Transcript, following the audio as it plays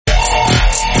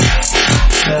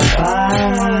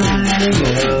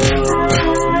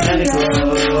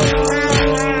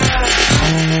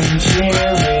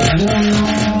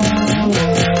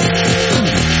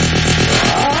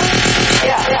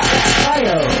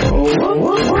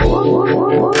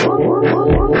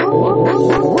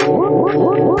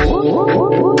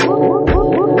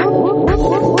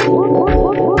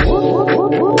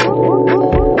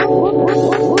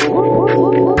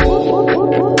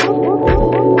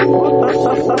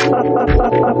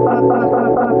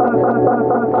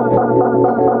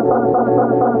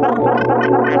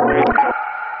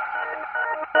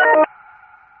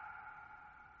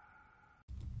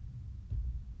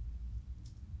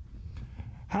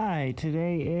Hi,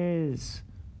 today is,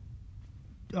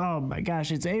 oh my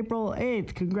gosh, it's April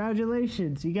 8th.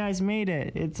 Congratulations, you guys made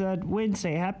it. It's a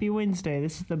Wednesday. Happy Wednesday.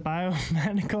 This is the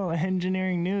Biomedical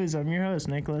Engineering News. I'm your host,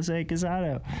 Nicholas A.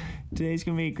 Casado. Today's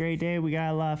going to be a great day. We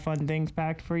got a lot of fun things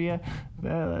packed for you,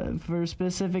 for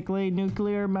specifically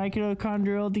nuclear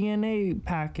mitochondrial DNA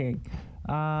packing,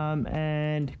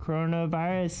 and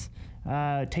coronavirus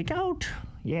takeout.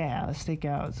 Yeah, let's take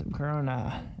out some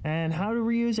Corona. And how to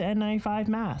reuse N95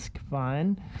 mask.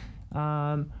 Fun.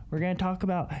 We're going to talk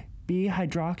about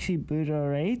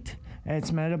B-hydroxybutyrate and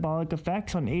its metabolic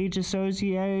effects on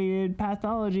age-associated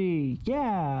pathology.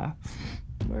 Yeah.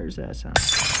 Where's that sound?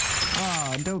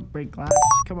 Oh, don't break glass.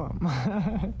 Come on.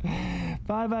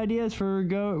 5 ideas for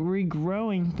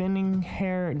regrowing thinning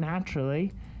hair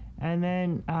naturally. And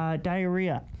then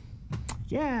diarrhea.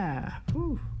 Yeah.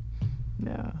 Whew.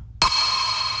 No.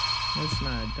 That's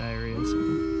not a diarrhea song.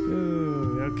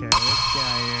 Ooh, okay, let's get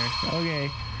out of here.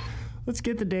 Okay, let's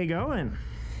get the day going.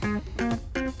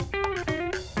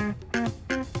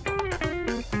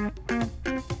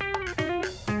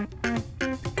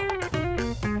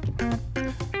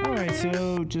 Alright,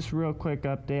 so just real quick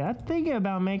update. I'm thinking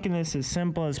about making this as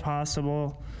simple as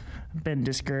possible. I've been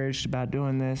discouraged about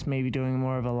doing this, maybe doing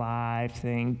more of a live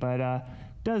thing, but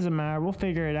doesn't matter. We'll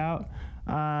figure it out.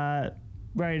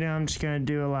 Right now, I'm just going to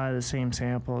do a lot of the same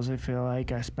samples. I feel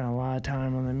like I spent a lot of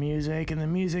time on the music, and the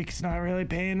music's not really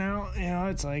paying out. You know,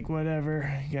 it's like,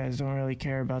 whatever. You guys don't really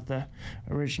care about the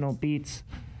original beats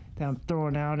that I'm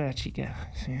throwing out at you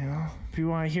guys, you know? If you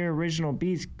want to hear original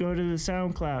beats, go to the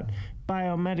SoundCloud.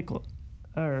 Biomedical.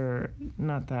 Or,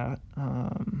 not that.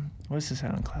 What's the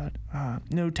SoundCloud?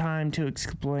 No Time to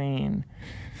Explain.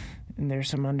 And there's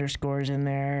some underscores in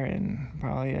there, and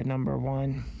probably a number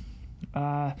 1.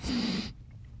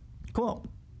 Cool.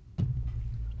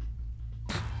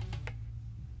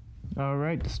 All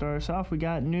right, to start us off, we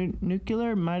got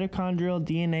nuclear mitochondrial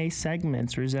DNA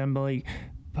segments resembling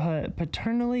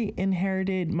paternally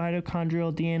inherited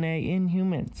mitochondrial DNA in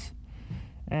humans.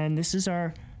 And this is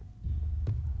our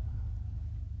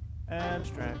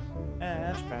abstract.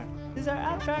 This is our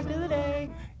abstract of the day.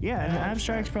 Yeah, and the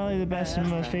abstract's probably the best and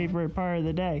most favorite part of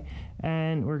the day.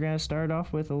 And we're going to start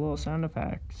off with a little sound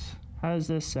effects. How does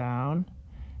this sound?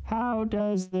 How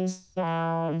does this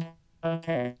sound?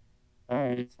 Okay.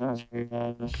 Alright, it sounds pretty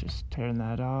bad. Let's just turn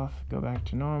that off. Go back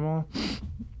to normal.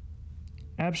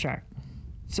 Abstract.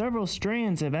 Several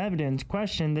strands of evidence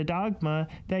question the dogma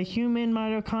that human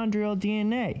mitochondrial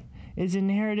DNA is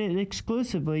inherited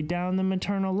exclusively down the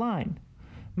maternal line.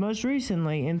 Most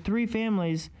recently, in 3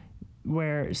 families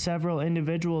where several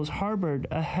individuals harbored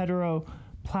a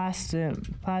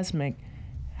heteroplasmic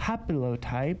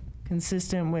haplotype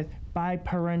consistent with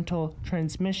biparental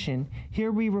transmission,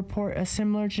 here we report a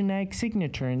similar genetic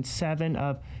signature in 7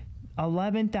 of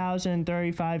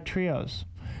 11,035 trios,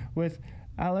 with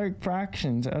allelic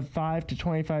fractions of 5 to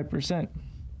 25%,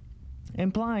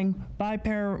 implying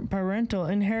biparental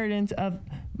inheritance of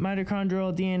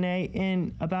mitochondrial DNA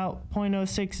in about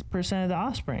 0.06% of the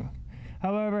offspring.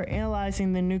 However,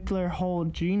 analyzing the nuclear whole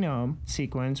genome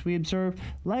sequence, we observe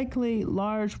likely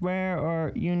large, rare,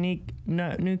 or unique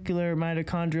nuclear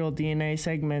mitochondrial DNA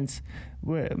segments,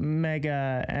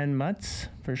 mega and MUTs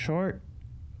for short,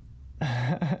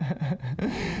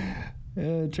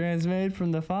 transmitted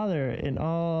from the father in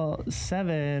all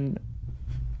 7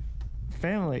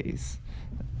 families,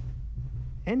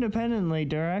 independently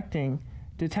detecting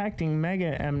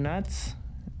mega MNUTs,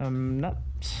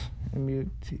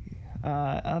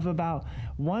 of about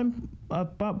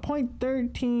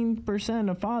 0.13%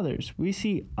 of fathers. We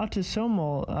see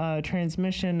autosomal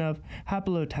transmission of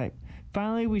haplotype.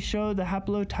 Finally, we show the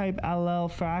haplotype allele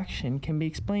fraction can be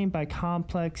explained by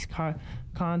complex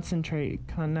concentrated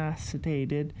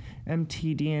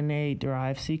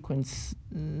mtDNA-derived sequences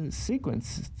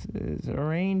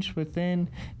arranged within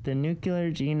the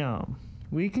nuclear genome.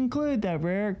 We conclude that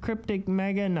rare cryptic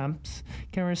meganumps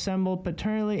can resemble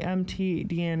paternally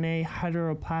mtDNA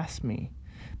heteroplasmy,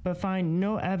 but find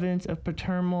no evidence of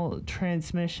paternal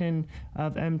transmission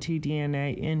of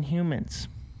mtDNA in humans.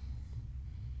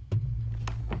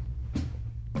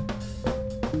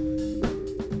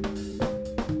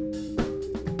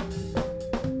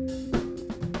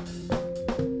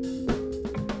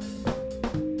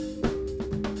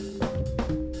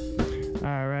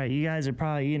 guys are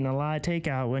probably eating a lot of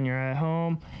takeout when you're at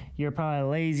home. You're probably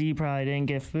lazy, you probably didn't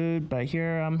get food, but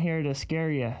I'm here to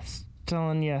scare you,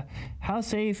 telling you, how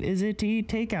safe is it to eat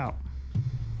takeout?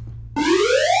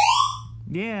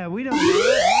 Yeah, we don't know.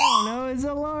 I don't know. It's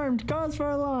alarmed. Cause for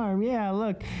alarm. Yeah,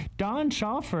 look. Don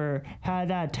Schaffer had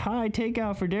that Thai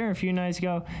takeout for dinner a few nights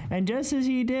ago, and just as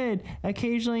he did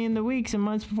occasionally in the weeks and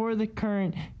months before the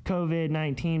current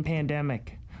COVID-19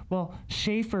 pandemic. Well,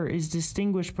 Schaefer is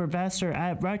distinguished professor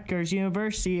at Rutgers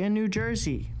University in New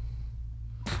Jersey,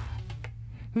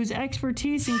 whose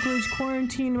expertise includes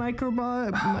quarantine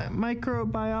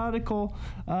microbiological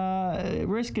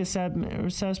risk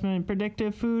assessment,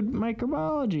 predictive food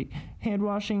microbiology, hand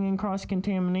washing, and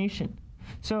cross-contamination.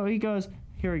 So he goes,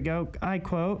 here we go, I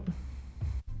quote,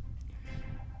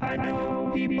 "I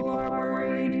know people are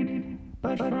worried,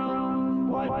 but from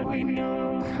what we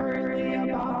know currently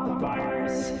about the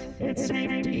virus, it's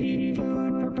safe to eat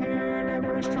food prepared at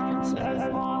restaurants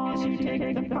as long as you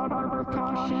take the proper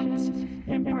precautions,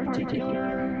 in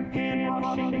particular, hand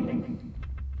washing."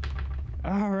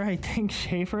 All right, thanks,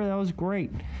 Schaefer. That was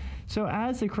great. So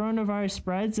as the coronavirus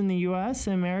spreads in the U.S.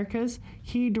 and Americas,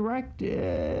 he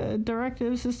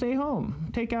directives to stay home.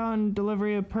 Takeout and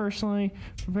delivery of personally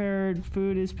prepared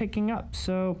food is picking up.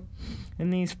 So in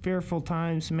these fearful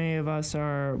times, many of us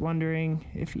are wondering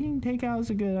if eating takeout is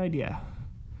a good idea.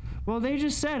 Well, they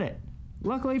just said it.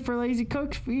 Luckily for lazy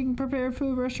cooks, eating prepared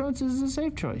food at restaurants is a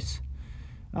safe choice.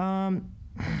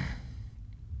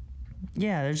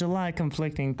 Yeah, there's a lot of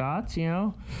conflicting thoughts, you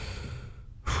know.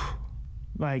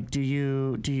 Like, do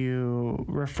you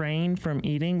refrain from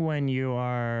eating when you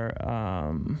are,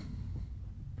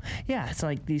 yeah, it's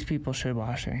like these people should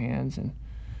wash their hands, and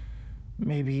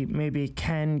maybe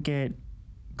can get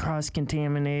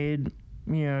cross-contaminated,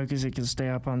 you know, because it can stay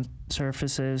up on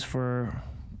surfaces for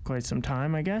quite some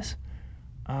time, I guess.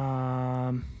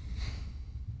 Yeah,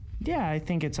 I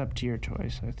think it's up to your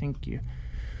choice. I think you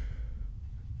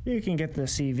can get the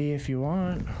CV if you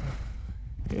want.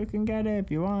 You can get it if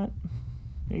you want.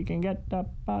 You can get the.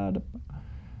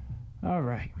 All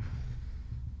right.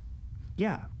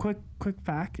 Yeah, quick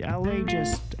fact. LA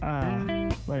just,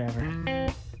 whatever.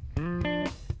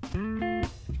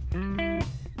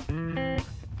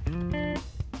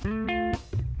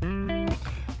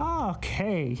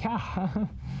 Okay, yeah.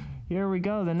 Here we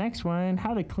go. The next one,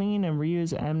 how to clean and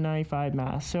reuse N95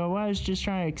 mask. So what I was just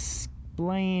trying to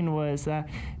explain was that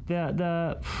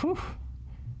the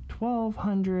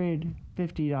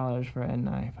 $1,250 for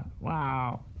N95.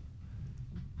 Wow.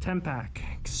 10-pack.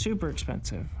 Super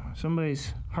expensive.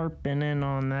 Somebody's harping in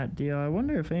on that deal. I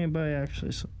wonder if anybody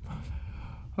actually...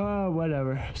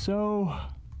 whatever. So,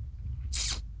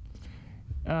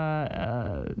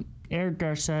 Eric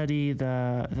Garcetti,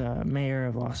 the mayor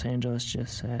of Los Angeles,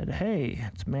 just said, hey,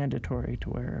 it's mandatory to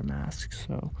wear a mask.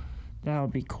 So that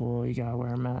would be cool. You gotta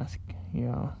wear a mask, you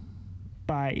know.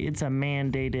 It's a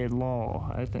mandated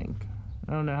law, I think.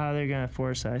 I don't know how they're going to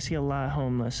force that. I see a lot of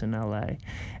homeless in LA.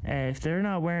 And if they're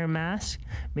not wearing masks,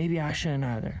 maybe I shouldn't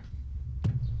either.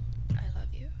 I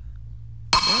love you.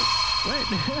 What?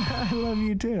 I love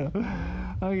you too.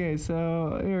 Okay,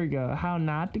 so here we go. How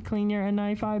not to clean your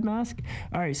N95 mask.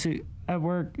 All right, so at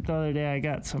work the other day, I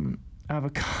got some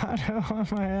avocado on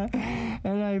my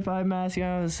N95 mask.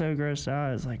 I was so grossed out.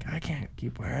 I was like, I can't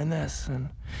keep wearing this. And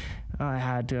I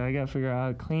had to. I got to figure out how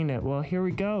to clean it. Well, here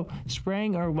we go.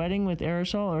 Spraying or wetting with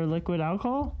aerosol or liquid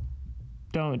alcohol?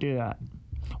 Don't do that.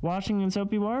 Washing in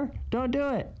soapy water? Don't do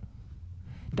it.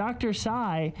 Dr.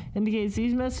 Tsai indicates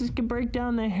these methods can break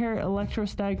down the inherent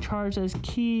electrostatic charge as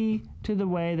key to the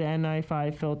way the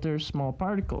N95 filters small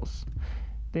particles.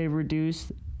 They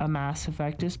reduce a mask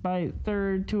effectiveness by a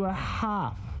third to a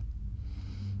half.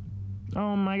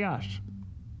 Oh my gosh.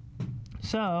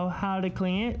 So, how to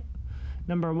clean it?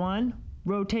 Number 1,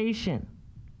 rotation.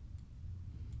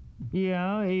 You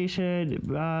know, you should,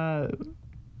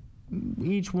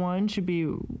 each one should be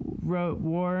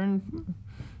worn,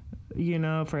 you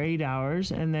know, for 8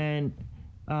 hours, and then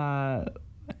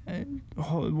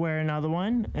wear another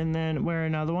one, and then wear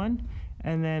another one,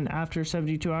 and then after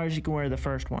 72 hours, you can wear the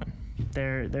first one.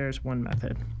 There's one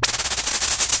method.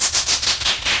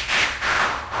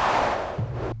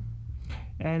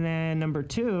 And then number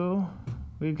 2,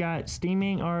 we've got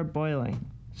steaming or boiling.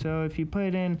 So if you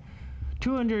put in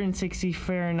 260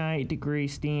 Fahrenheit degree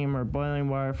steam or boiling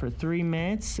water for 3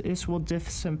 minutes, this will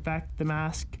disinfect the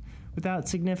mask without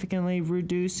significantly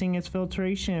reducing its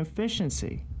filtration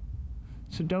efficiency.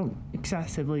 So don't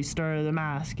excessively stir the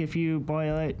mask if you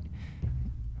boil it.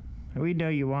 We know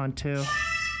you want to,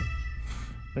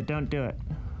 but don't do it.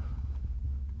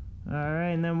 All right,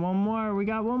 and then one more. We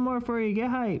got one more for you. Get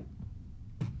hype.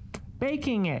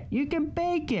 Baking it. You can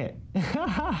bake it.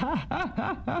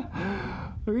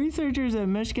 Researchers at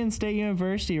Michigan State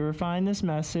University refined this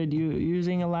method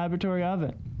using a laboratory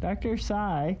oven. Dr.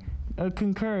 Tsai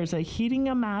concurs that heating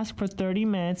a mask for 30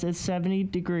 minutes at 70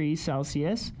 degrees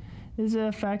Celsius is an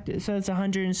effect. So it's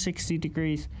 160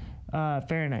 degrees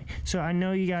Fahrenheit. So I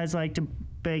know you guys like to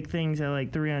bake things at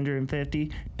like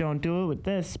 350. Don't do it with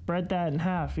this. Spread that in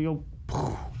half. You'll,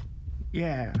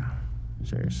 yeah.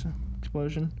 Serious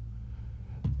explosion.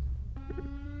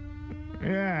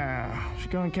 Yeah, it's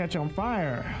gonna catch on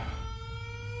fire.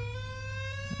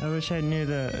 I wish I knew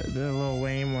the Lil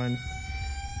Wayne one.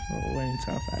 Lil Wayne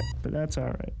South Fact, but that's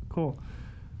alright. Cool.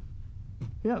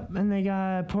 Yep, and they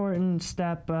got an important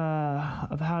step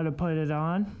of how to put it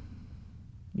on.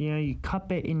 You know, you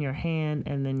cup it in your hand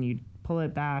and then you pull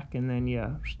it back and then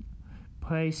you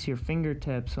place your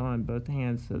fingertips on both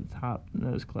hands to the top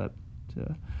nose clip.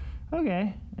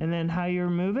 Okay, and then how you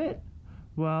remove it?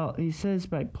 Well, he says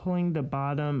by pulling the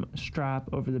bottom strap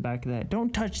over the back of the head.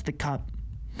 Don't touch the cup.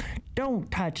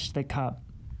 Don't touch the cup.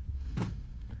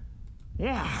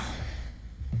 Yeah.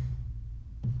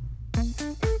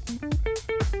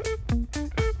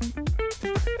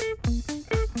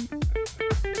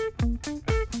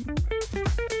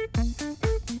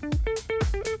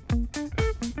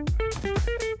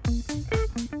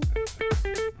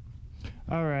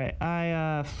 All right,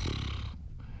 I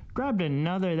grabbed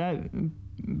another that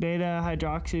beta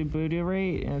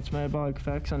hydroxybutyrate and its metabolic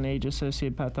effects on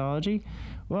age-associated pathology.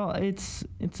 Well, it's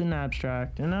an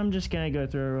abstract, and I'm just gonna go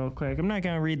through it real quick. I'm not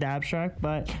gonna read the abstract,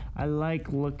 but I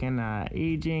like looking at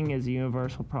aging as a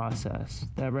universal process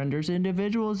that renders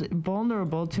individuals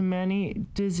vulnerable to many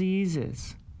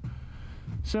diseases.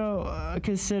 So,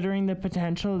 considering the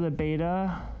potential of the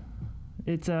beta,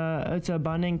 it's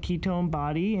abundant ketone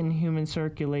body in human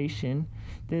circulation.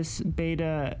 This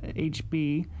beta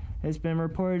HB has been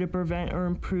reported to prevent or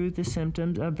improve the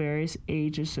symptoms of various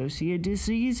age-associated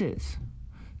diseases.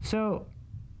 So,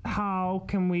 how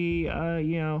can we,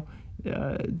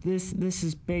 this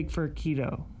is big for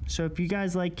keto. So, if you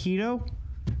guys like keto,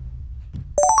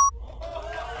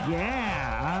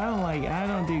 yeah, I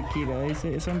don't do keto. They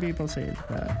say, some people say it's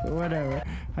bad, but whatever.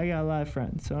 I got a lot of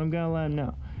friends, so I'm gonna let them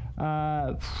know.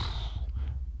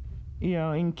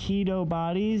 In keto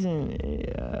bodies and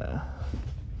it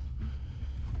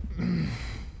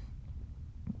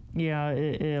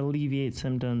alleviates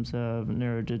symptoms of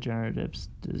neurodegenerative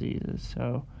diseases,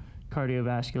 so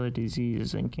cardiovascular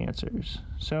diseases and cancers.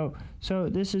 So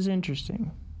this is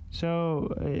interesting.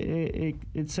 So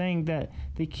it's saying that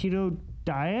the keto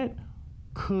diet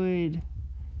could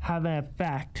have an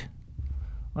effect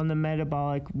on the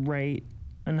metabolic rate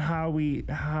and how we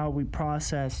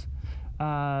process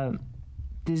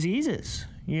diseases,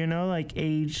 like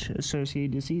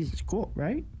age-associated diseases. Cool,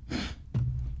 right?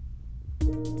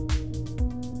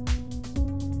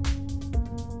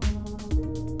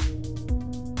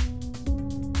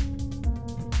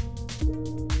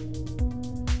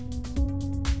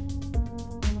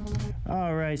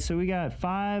 All right, so we got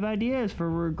 5 ideas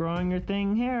for growing your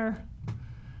thing hair.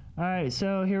 All right,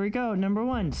 so here we go. Number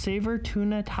 1, savor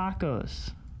tuna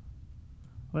tacos.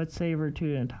 What's savor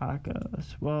tuna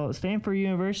tacos? Well, Stanford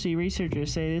University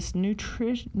researchers say this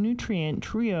nutrient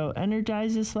trio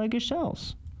energizes sluggish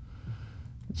cells.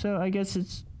 So I guess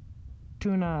it's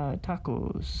tuna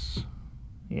tacos.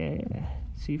 Yeah,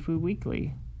 Seafood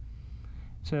Weekly.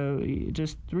 So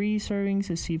just 3 servings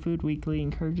of seafood weekly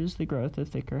encourages the growth of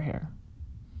thicker hair.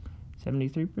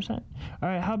 73%. All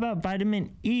right, how about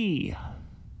vitamin E?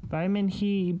 Vitamin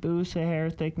E boosts the hair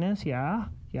thickness. Yeah.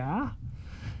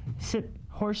 Sip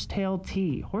horsetail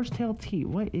tea. Horsetail tea,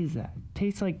 what is that?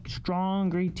 Tastes like strong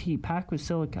green tea packed with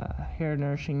silica, hair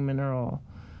nourishing mineral.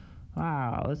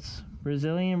 Wow,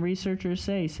 Brazilian researchers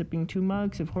say sipping 2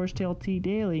 mugs of horsetail tea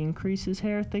daily increases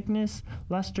hair thickness,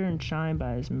 luster, and shine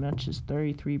by as much as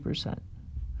 33%.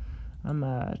 I'm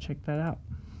check that out.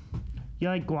 You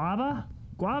like guava?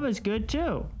 Guava's good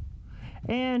too.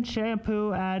 And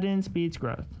shampoo add-in speeds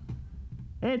growth.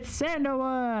 It's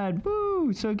sandalwood!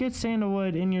 Woo! So get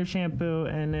sandalwood in your shampoo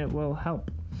and it will help.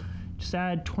 Just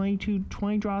add 20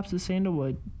 drops of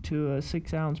sandalwood to a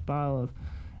 6-ounce bottle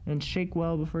and shake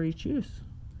well before you choose.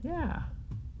 Yeah.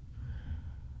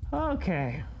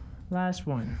 Okay. Last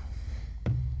one.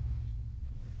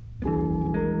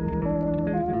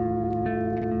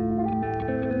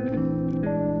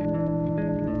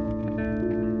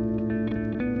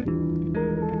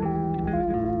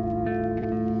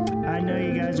 I know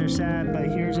you guys are sad, but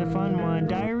here's a fun one.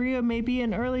 Diarrhea may be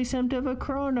an early symptom of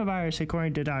coronavirus,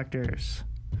 according to doctors.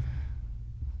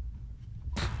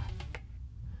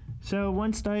 So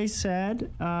one study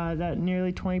said that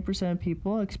nearly 20% of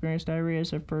people experience diarrhea as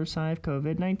their first sign of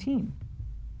COVID-19.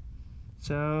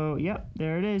 So, yep,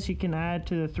 there it is. You can add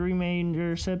to the 3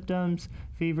 major symptoms: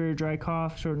 fever, dry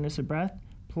cough, shortness of breath,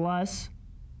 plus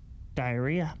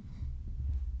diarrhea.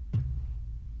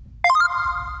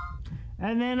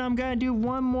 And then I'm going to do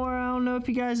one more. I don't know if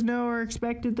you guys know or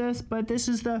expected this, but this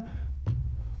is the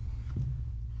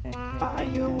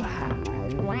biohack.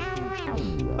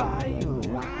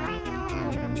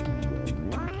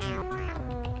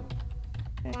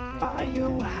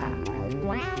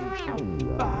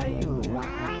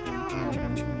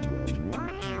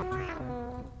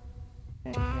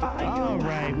 All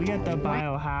right, we got the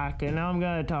biohack, and now I'm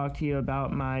going to talk to you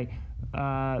about my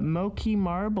Moki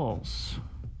marbles.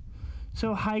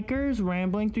 So hikers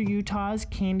rambling through Utah's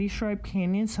candy-striped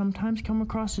canyon sometimes come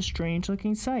across a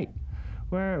strange-looking sight,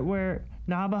 where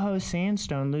Navajo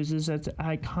sandstone loses its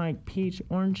iconic peach,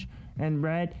 orange, and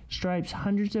red stripes.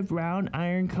 Hundreds of round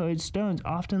iron-coated stones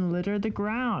often litter the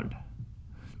ground.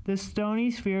 The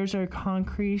stony spheres are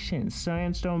concretions,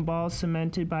 sandstone balls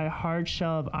cemented by a hard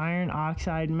shell of iron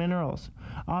oxide minerals,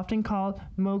 often called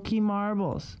Moki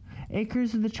marbles.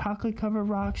 Acres of the chocolate-covered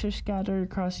rocks are scattered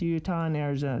across Utah and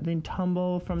Arizona, then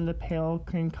tumble from the pale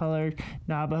cream-colored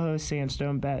Navajo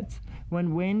sandstone beds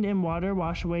when wind and water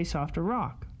wash away softer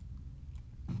rock.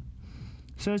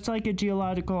 So it's like a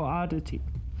geological oddity.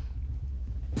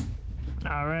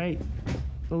 All right,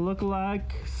 the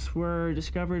lookalikes were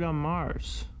discovered on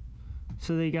Mars.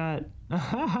 So they got,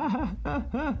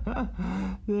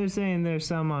 they're saying there's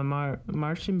some on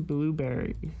Martian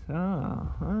blueberries.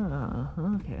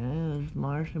 Okay, there's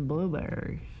Martian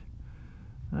blueberries.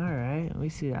 All right, we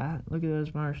see that. Look at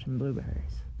those Martian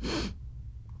blueberries.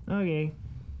 Okay,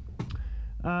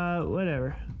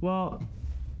 whatever. Well,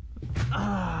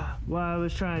 what I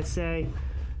was trying to say,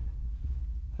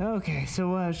 okay, so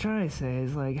what I was trying to say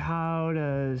is, like, how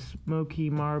does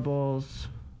Moki marbles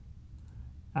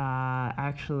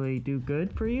actually do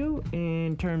good for you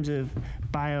in terms of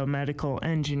biomedical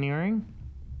engineering?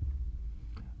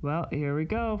 Well, here we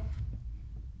go.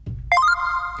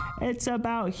 It's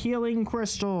about healing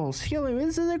crystals.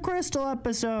 This is a crystal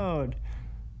episode.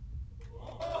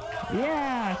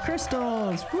 Yeah,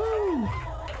 crystals. Woo!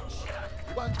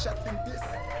 One shot in this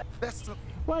vessel.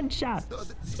 One shot.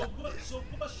 So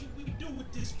what should we do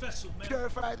with this vessel, man?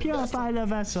 Purify the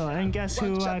vessel. And guess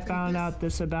who I found out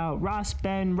this about? Ross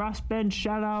Ben. Ross Ben,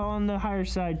 shout out on the higher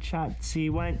side chats. He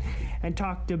went and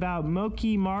talked about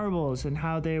Moki marbles and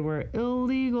how they were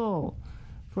illegal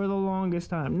for the longest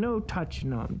time. No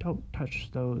touching them. Don't touch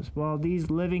those. While these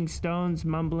living stones,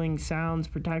 mumbling sounds,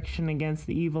 protection against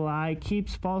the evil eye,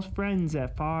 keeps false friends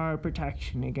at far,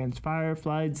 protection against fire,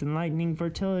 floods, and lightning,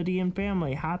 fertility and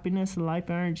family, happiness and life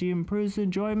energy, improves the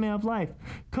enjoyment of life,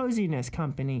 coziness,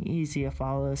 company, easy to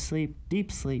follow, sleep,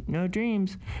 deep sleep, no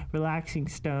dreams, relaxing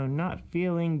stone, not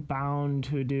feeling bound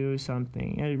to do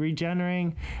something,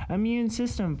 regenerating immune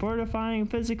system, fortifying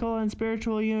physical and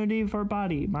spiritual unity for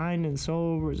body, mind, and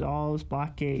soul, resolves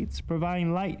blockades,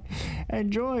 providing light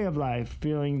and joy of life,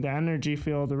 feeling the energy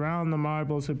field around the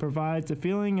marbles. It provides a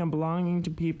feeling of belonging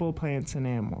to people, plants, and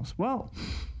animals. Well,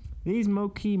 these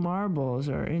Moki marbles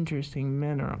are interesting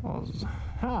minerals.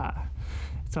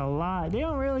 It's a lot. They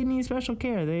don't really need special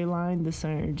care. They align the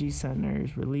energy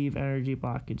centers, relieve energy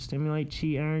blockage, stimulate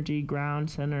chi energy,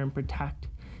 ground center, and protect.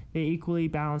 They equally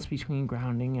balance between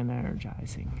grounding and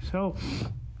energizing. So,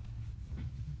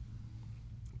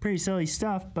 pretty silly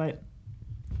stuff, but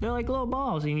they're like little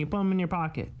balls and you put them in your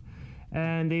pocket.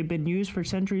 And they've been used for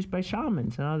centuries by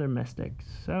shamans and other mystics.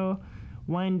 So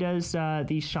when does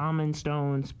these shaman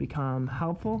stones become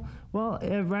helpful? Well,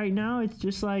 right now it's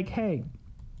just like, hey,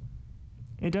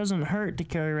 it doesn't hurt to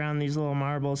carry around these little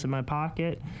marbles in my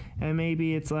pocket. And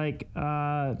maybe it's like,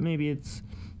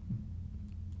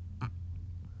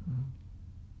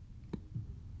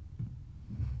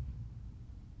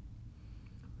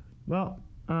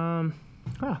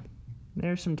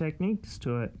 there's some techniques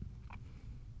to it.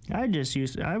 I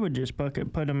would just put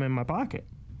them in my pocket.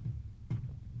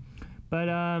 But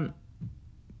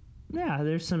yeah,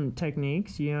 there's some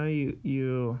techniques.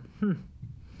 You know,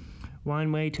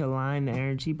 one way to align the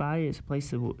energy body is to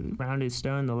place the rounded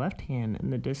stone in the left hand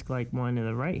and the disc-like one in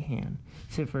the right hand.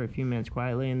 Sit for a few minutes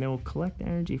quietly, and they will collect the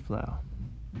energy flow.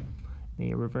 Then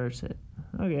you reverse it.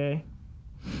 Okay.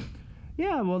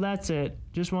 Yeah, well, that's it.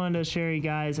 Just wanted to share you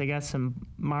guys. I got some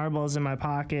marbles in my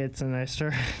pockets, and I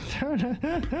started throwing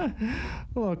a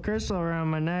little crystal around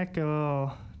my neck, a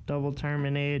little double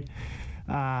terminated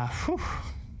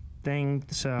thing.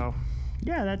 So,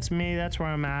 yeah, that's me. That's where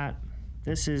I'm at.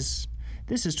 This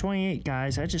This is 28,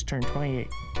 guys. I just turned 28.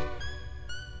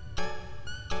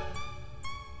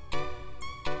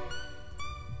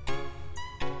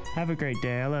 Have a great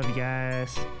day. I love you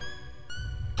guys.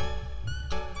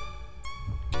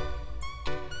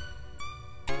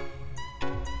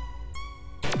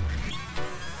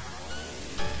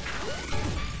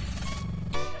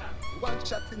 One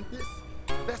shot in this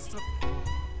vessel.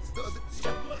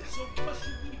 So what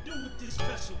should we do with this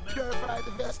vessel, man? Purify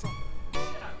the vessel.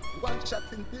 One shot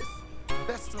in this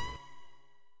vessel.